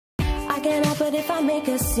can't help it if I make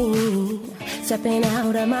a scene. Stepping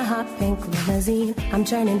out of my hot pink limousine, I'm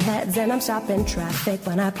turning heads and I'm stopping traffic.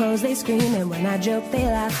 When I pose they scream and when I joke they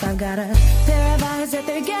laugh. I've got a pair of eyes that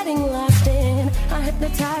they're getting lost in. I'm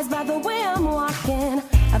hypnotized by the way I'm walking.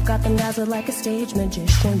 I've got them dazzled like a stage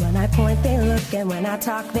magician. When I point they look and when I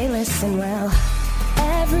talk they listen. Well,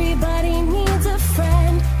 everybody needs a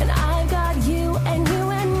friend, and I've got you and you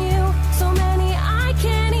and you. So many I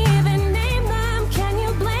can't even name them. Can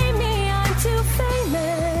you blame me? I'm too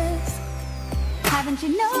famous. Haven't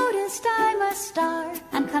you noticed I'm a star?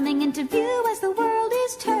 I'm coming into view as the world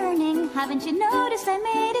is turning. Haven't you noticed I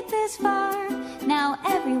made it this far? Now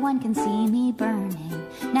everyone can see me burning.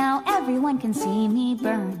 Now everyone can see me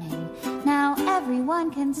burning. Now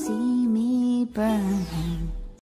everyone can see me burning.